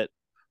is hit.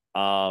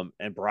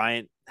 And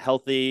Bryant,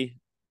 healthy,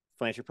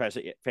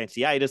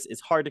 fasciitis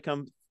is hard to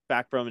come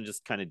back from and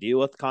just kind of deal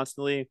with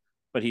constantly,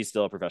 but he's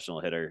still a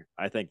professional hitter.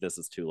 I think this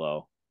is too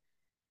low.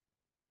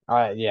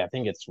 Yeah, I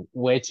think it's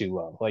way too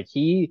low.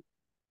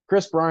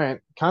 Chris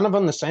Bryant, kind of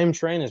on the same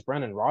train as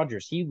Brendan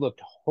Rodgers. He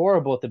looked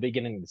horrible at the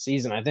beginning of the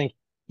season. I think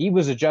he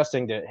was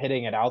adjusting to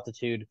hitting at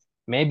altitude,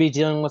 maybe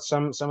dealing with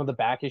some of the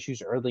back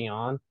issues early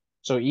on.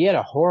 So he had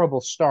a horrible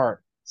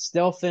start,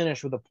 still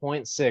finished with a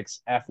point 0.6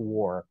 F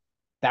WAR.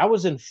 That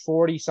was in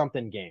 40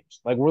 something games.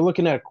 Like we're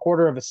looking at a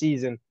quarter of a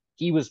season,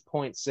 he was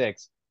point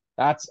 0.6.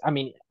 I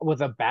mean,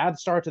 with a bad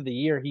start to the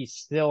year, he's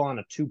still on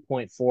a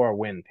 2.4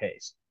 win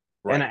pace.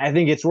 And Right. I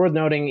think it's worth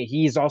noting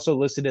he's also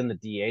listed in the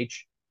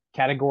DH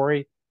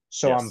category.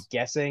 So I'm Yes.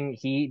 guessing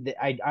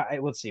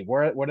let's see,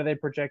 where do they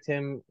project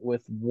him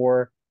with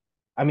WAR?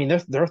 I mean,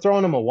 they're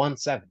throwing him a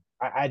 1.7.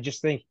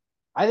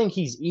 I think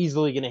he's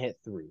easily going to hit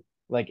 3.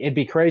 Like it'd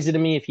be crazy to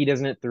me if he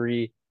doesn't hit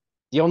 3.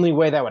 The only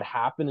way that would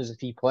happen is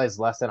if he plays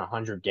less than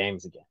 100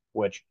 games again.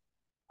 Which,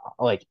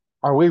 like,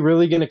 are we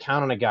really going to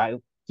count on a guy?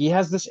 He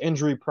has this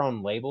injury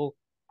prone label.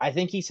 I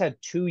think he's had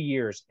 2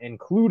 years,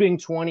 including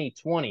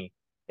 2020,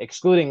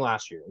 excluding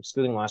last year,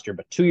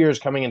 but 2 years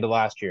coming into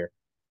last year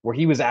where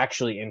he was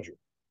actually injured.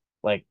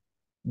 Like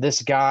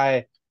this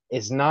guy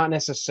is not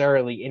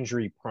necessarily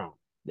injury prone.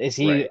 Is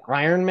he Right.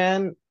 Iron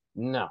Man?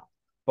 No,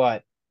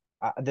 but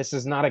this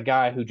is not a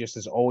guy who just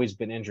has always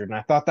been injured. And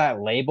I thought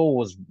that label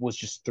was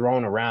just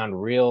thrown around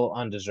real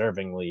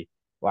undeservingly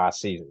last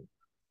season.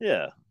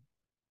 Yeah.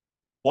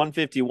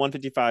 150,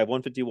 155,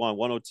 151,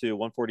 102,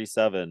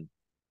 147, I mean,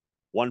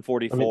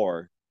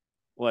 144.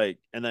 Like,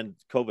 and then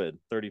COVID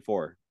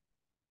 34.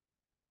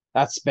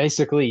 that's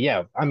basically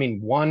yeah. I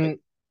mean, Like,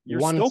 you're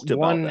stoked about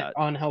one that.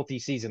 unhealthy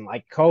season.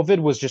 Like COVID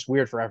was just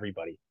weird for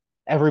everybody.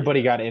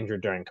 Everybody Yeah. got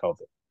injured during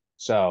COVID.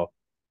 So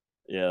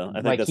Yeah. I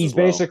think like this he's is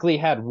low. basically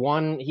had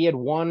one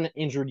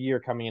injured year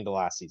coming into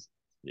last season.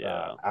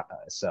 Yeah.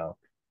 So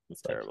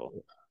It's like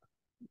terrible.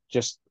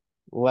 just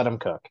let him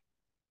cook.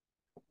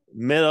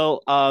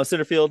 Middle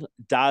center field,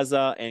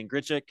 Daza and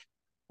Grichuk,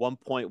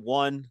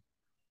 1.1.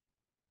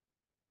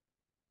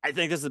 I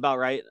think this is about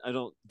right. I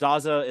don't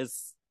Daza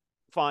is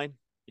fine.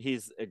 He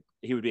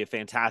would be a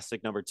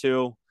fantastic number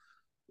 2.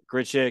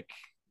 Grichuk,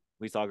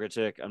 we saw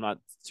Grichuk. I'm not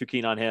too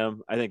keen on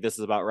him. I think this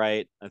is about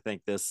right. I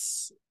think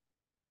this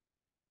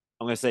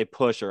I'm gonna say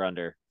push or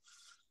under.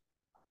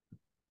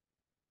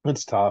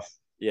 It's tough.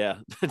 Yeah,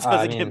 it I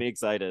doesn't get mean, me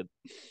excited.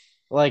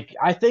 like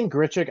I think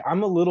Grichuk,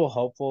 I'm a little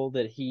hopeful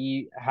that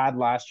he had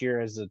last year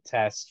as a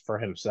test for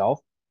himself,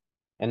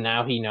 and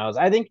now he knows.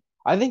 I think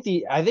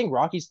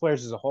Rockies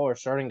players as a whole are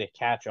starting to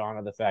catch on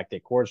to the fact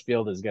that Coors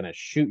Field is going to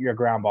shoot your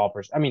ground ball.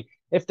 I mean,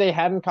 if they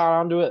hadn't caught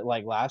on to it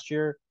like last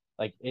year,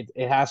 like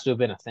it has to have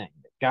been a thing.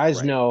 Guys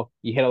Right. know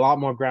you hit a lot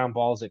more ground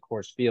balls at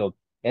Coors Field,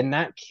 and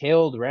that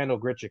killed Randall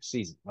Grichuk's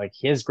season. Like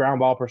his ground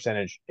ball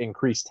percentage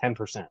increased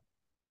 10%.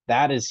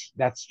 that's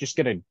just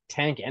going to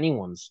tank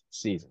anyone's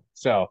season.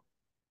 So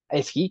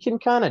if he can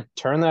kind of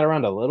turn that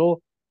around a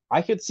little,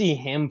 I could see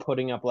him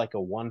putting up like a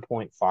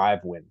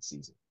 1.5 win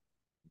season.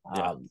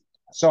 Yeah, Um,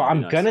 so that'd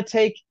be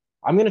nice.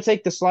 I'm gonna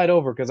take the slide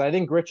over because I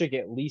think Grichuk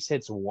at least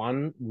hits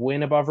one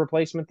win above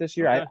replacement this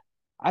year. I Okay.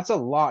 That's a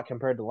lot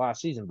compared to last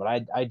season, but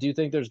I do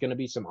think there's going to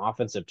be some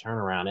offensive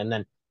turnaround. And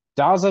then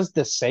Daza's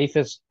the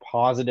safest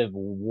positive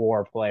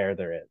WAR player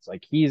there is.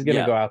 Like he's gonna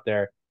Yeah. go out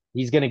there,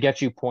 he's gonna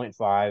get you point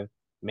 0.5.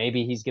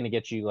 Maybe he's gonna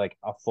get you like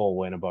a full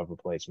win above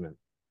replacement.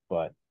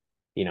 But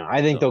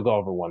I think So they'll go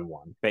over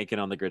 1-1. banking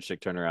on the Gritchick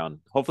turnaround.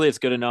 Hopefully, it's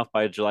good enough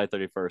by July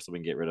 31st so we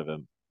can get rid of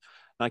him.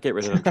 Not get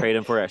rid of him, trade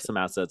him for some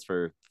assets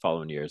for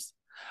following years.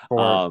 For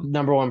Um,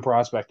 number one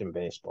prospect in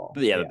baseball.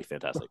 but yeah, that'd Yeah. be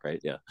fantastic,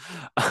 right? Yeah.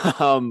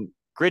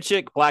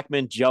 Gritchick,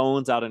 Blackman,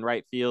 Jones out in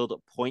right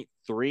field, point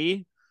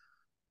 0.3.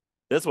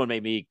 This one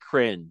made me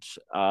cringe.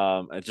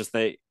 I just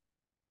think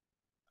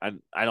I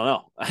don't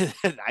know.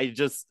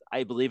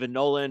 I believe in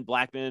Nolan.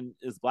 Blackman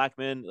is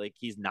Blackman. Like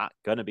he's not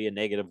gonna be a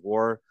negative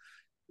WAR.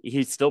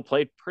 He still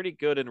played pretty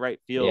good in right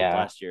field Yeah.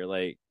 last year.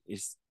 Like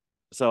he's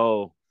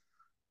so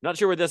not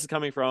sure where this is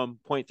coming from.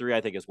 Point 0.3,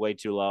 I think, is way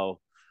too low.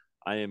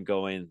 I am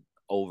going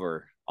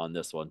over on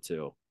this one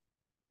too.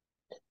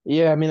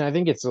 Yeah, I mean, I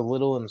think it's a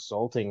little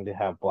insulting to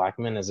have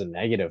Blackman as a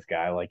negative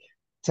guy. Like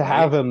to Right?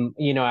 have him,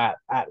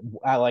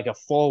 at like a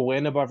full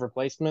win above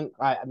replacement,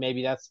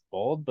 maybe that's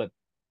bold, but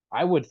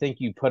I would think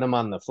you put him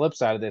on the flip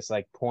side of this,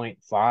 like point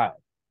 0.5.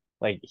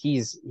 Like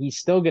he's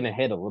still gonna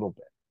hit a little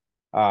bit.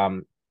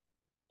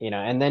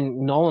 And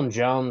then Nolan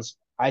Jones,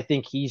 I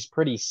think he's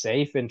pretty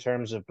safe in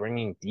terms of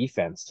bringing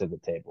defense to the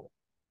table.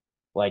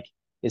 Like,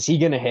 is he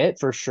going to hit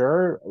for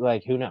sure?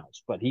 Like, who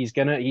knows? But he's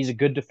a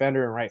good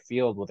defender in right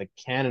field with a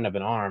cannon of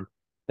an arm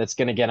that's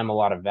going to get him a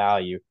lot of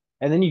value.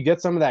 And then you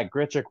get some of that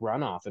Grichuk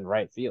runoff in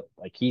right field.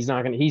 Like,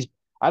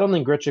 I don't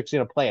think Grichuk's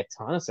going to play a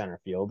ton of center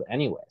field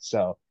anyway.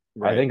 So I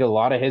Right. think a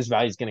lot of his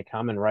value is going to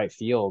come in right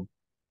field.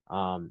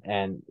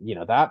 And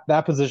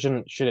that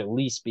position should at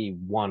least be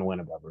one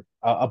win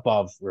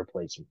above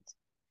replacement.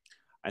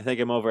 I think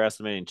I'm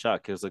overestimating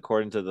Chuck because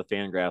according to the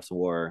Fangraphs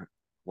WAR,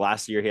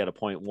 last year he had a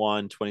point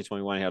 0.1,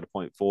 2021 he had a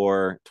point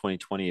 0.4,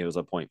 2020 it was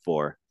a point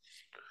 0.4.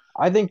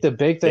 I think the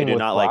big They thing do with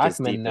not like his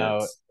Blackman though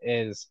defense.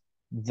 is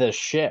the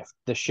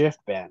shift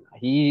ban.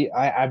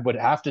 I would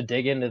have to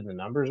dig into the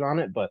numbers on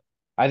it, but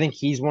I think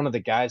he's one of the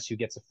guys who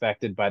gets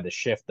affected by the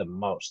shift the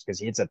most because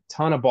he hits a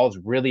ton of balls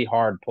really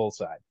hard pull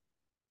side.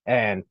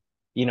 And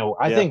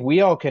I Yeah. think we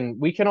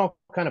can all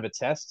kind of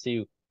attest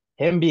to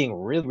him being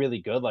really, really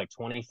good like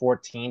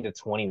 2014 to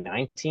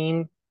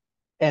 2019.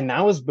 And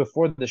that was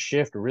before the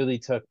shift really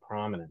took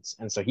prominence.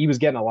 And so he was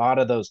getting a lot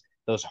of those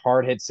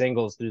hard hit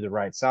singles through the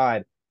right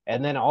side.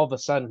 And then all of a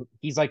sudden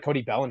he's like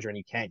Cody Bellinger and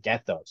you can't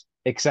get those.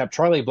 Except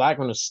Charlie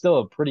Blackmon was still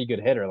a pretty good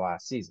hitter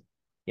last season.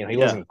 He Yeah.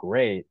 wasn't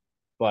great,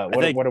 but I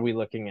what think what are we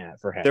looking at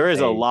for him? there is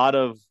a A lot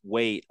of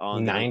weight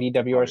on the 90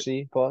 defensive part.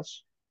 WRC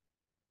plus?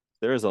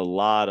 There is a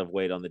lot of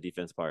weight on the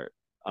defense part.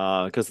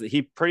 Because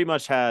he pretty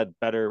much had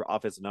better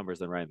offensive numbers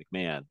than Ryan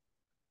McMahon.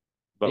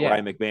 But Yeah.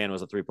 Ryan McMahon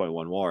was a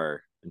 3.1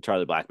 WAR and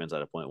Charlie Blackman's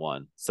at a point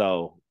 0.1.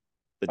 So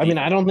the I mean,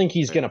 I defense, don't think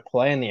he's right? going to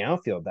play in the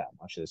outfield that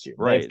much this year.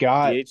 They've Right.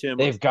 got DHM.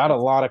 they've got a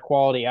lot of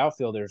quality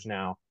outfielders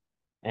now,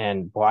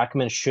 and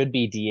Blackman should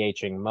be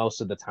DHing most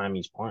of the time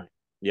he's playing.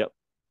 Yep.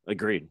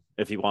 Agreed.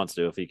 If he wants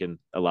to, if he can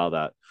allow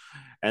that.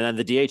 And then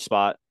the DH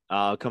spot,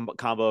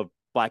 combo of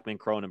Blackman,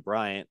 Crone, and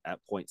Bryant at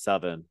point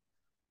 0.7.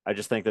 I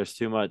just think there's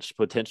too much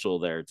potential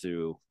there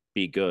to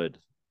be good.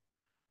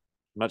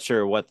 I'm not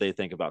sure what they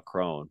think about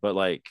Crone, but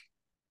like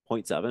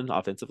point 0.7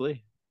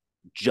 offensively,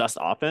 just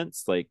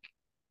offense, like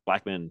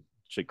Blackman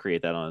should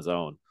create that on his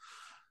own.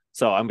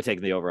 So I'm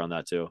taking the over on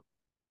that too.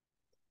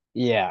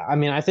 Yeah, I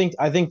mean, I think,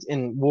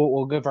 and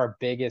we'll give our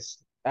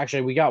biggest.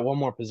 Actually, we got one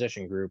more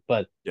position group,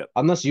 but Yep.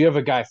 unless you have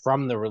a guy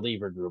from the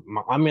reliever group,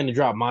 I'm going to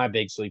drop my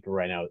big sleeper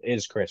right now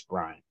is Chris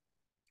Bryant.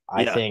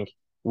 I Yeah. think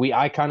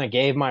I kind of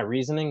gave my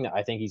reasoning that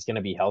I think he's going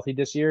to be healthy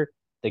this year.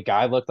 The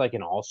guy looked like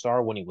an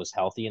all-star when he was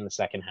healthy in the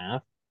second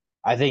half.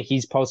 I think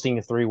he's posting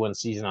a 3-1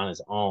 season on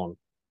his own,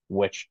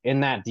 which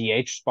in that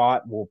DH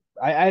spot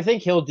I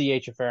think he'll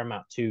DH a fair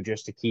amount too,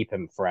 just to keep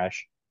him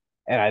fresh.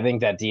 And I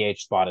think that DH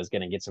spot is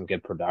going to get some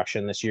good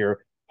production this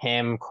year.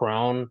 Him,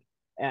 Crone,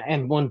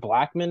 and when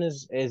Blackman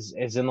is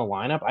in the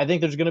lineup, I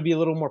think there's going to be a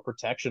little more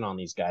protection on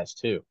these guys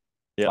too.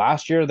 Yep.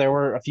 Last year there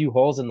were a few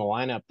holes in the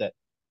lineup that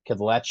could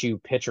let you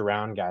pitch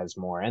around guys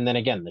more. And then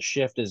again, the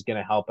shift is going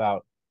to help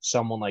out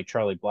someone like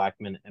Charlie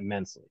Blackman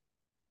immensely.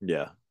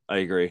 Yeah. I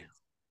agree.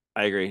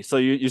 I agree. So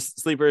you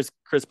sleepers,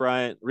 Chris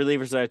Bryant,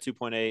 relievers are at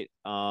 2.8.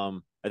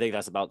 I think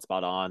that's about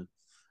spot on.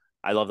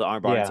 I love the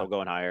arm barn, so Yeah. I'm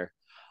going higher.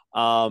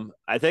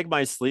 I think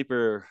my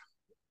sleeper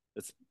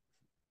it's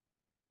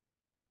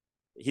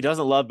he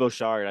doesn't love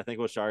Bouchard. I think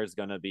Bouchard is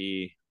gonna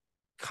be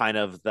kind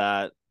of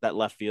that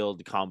left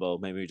field combo.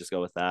 Maybe we just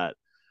go with that.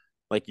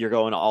 Like you're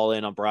going all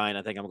in on Brian.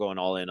 I think I'm going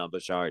all in on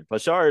Bouchard.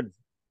 Bouchard,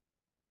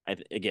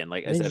 again,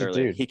 like I said He's a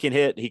earlier, dude. he can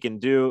hit. He can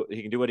do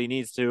what he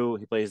needs to.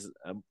 He plays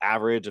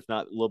average, if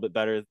not a little bit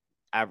better,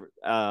 average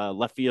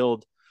left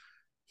field.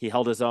 he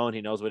held his own.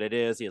 He knows what it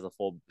is. He has a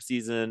full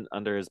season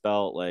under his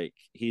belt. Like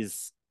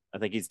I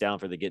think he's down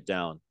for the get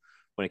down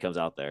when he comes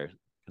out there,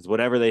 because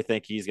whatever they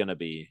think he's going to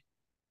be,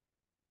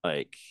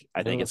 like,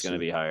 I think We'll it's going to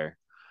see. be higher.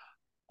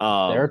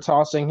 They're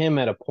tossing him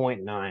at a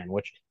 .9,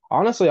 which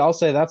honestly I'll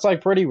say that's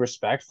like pretty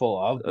respectful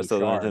of So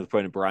then to Bouchard. the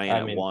point of Brian I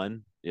at mean,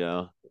 1.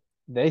 Yeah.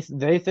 they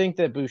think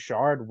that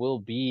Bouchard will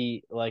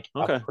be like a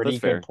Okay. That's pretty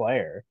good fair.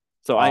 player.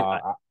 So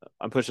Uh,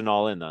 I'm pushing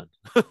all in then.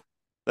 That's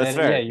and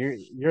yeah, fair.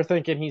 you're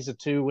thinking he's a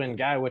 2-win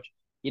guy, which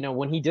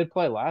when he did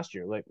play last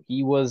year, like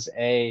he was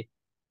a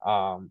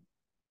um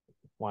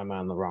why am I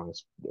on the wrong?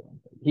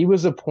 He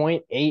was a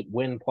 .8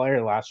 win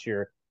player last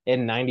year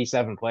in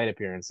 97 plate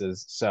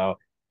appearances, so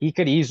he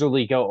could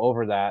easily go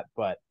over that.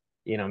 But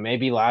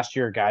maybe last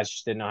year guys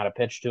just didn't know how to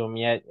pitch to him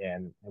yet,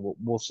 and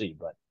we'll see.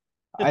 But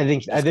I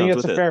Just think comes that's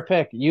with a it. fair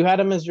pick. You had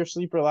him as your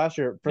sleeper last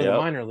year for the Yep.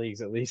 minor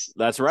leagues, at least.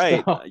 That's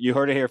right. So You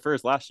heard it here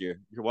first last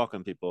year. You're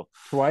welcome, people.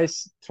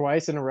 twice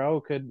in a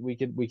row we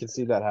could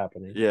see that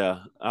happening. Yeah.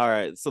 All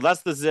right. So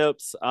that's the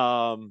Zips.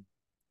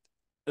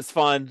 It's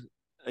fun.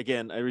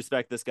 Again, I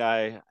respect this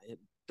guy. It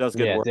does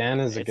good Yeah, work. Dan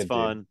is a It's good dude.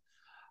 fun.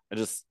 I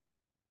just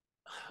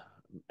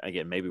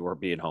again, maybe we're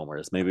being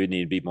homers. Maybe we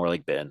need to be more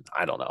like Ben.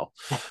 I don't know.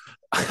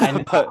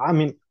 I But I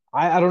mean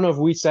I don't know if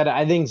we said it.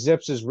 I think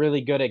Zips is really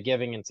good at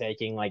giving and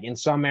taking. Like in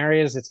some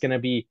areas it's going to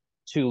be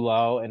too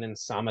low, and in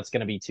some it's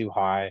going to be too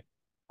high.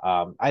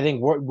 I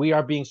think we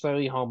are being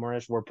slightly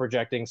homerish. We're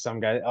projecting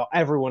some guys,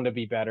 everyone to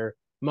be better,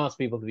 most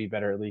people to be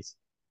better at least.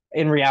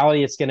 In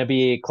reality, it's going to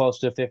be close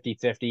to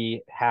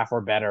 50-50, half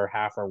or better,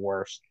 half or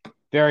worse.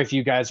 Very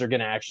few guys are going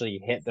to actually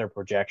hit their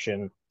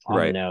projection on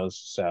the right. nose.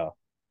 So,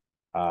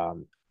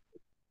 um,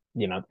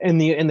 in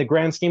the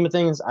grand scheme of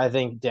things, I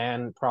think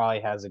Dan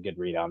probably has a good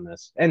read on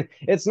this. And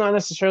it's not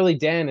necessarily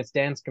Dan; it's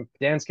Dan's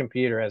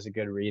computer has a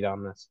good read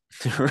on this.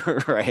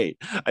 Right.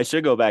 I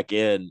should go back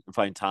in and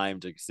find time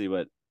to see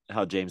what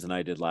how James and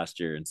I did last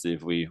year and see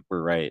if we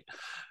were right.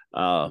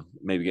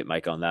 Maybe get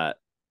Mike on that.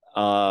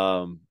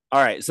 All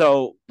right.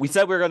 So we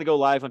said we were going to go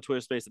live on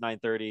Twitter Space at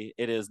 9:30.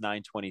 It is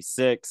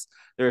 9:26.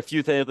 There are a few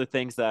other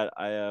things that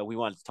we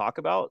wanted to talk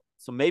about.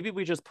 So maybe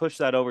we just push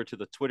that over to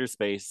the Twitter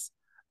Space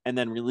and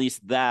then release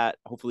that.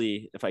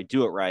 Hopefully, if I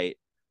do it right,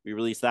 we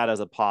release that as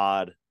a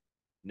pod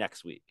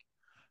next week.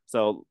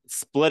 So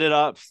split it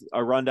up.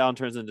 A rundown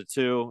turns into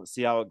two.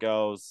 See how it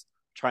goes.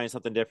 Trying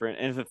something different,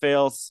 and if it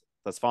fails,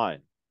 that's fine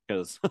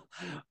because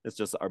it's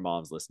just our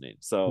mom's listening.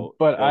 So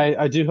But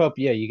I do hope,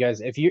 yeah, you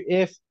guys,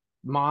 if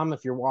mom,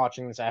 if you're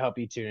watching this, I hope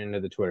you tune into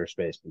the Twitter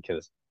space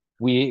because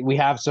we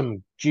have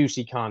some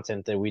juicy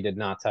content that we did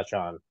not touch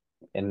on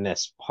in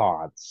this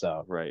pod.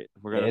 So right,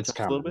 we're gonna it's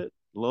touch a little coming.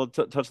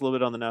 bit, touch a little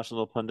bit on the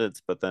national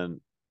pundits, but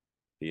then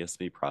the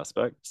SV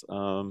prospect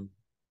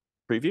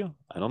preview.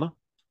 I don't know.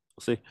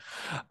 We'll see.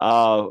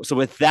 So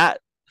with that,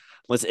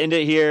 let's end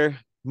it here.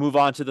 Move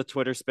on to the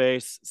Twitter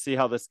space. See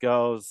how this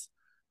goes.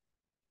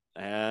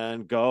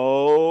 And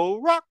go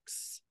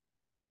Rocks!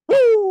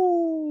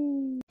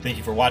 Woo! Thank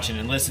you for watching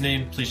and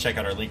listening. Please check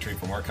out our link tree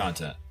for more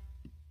content.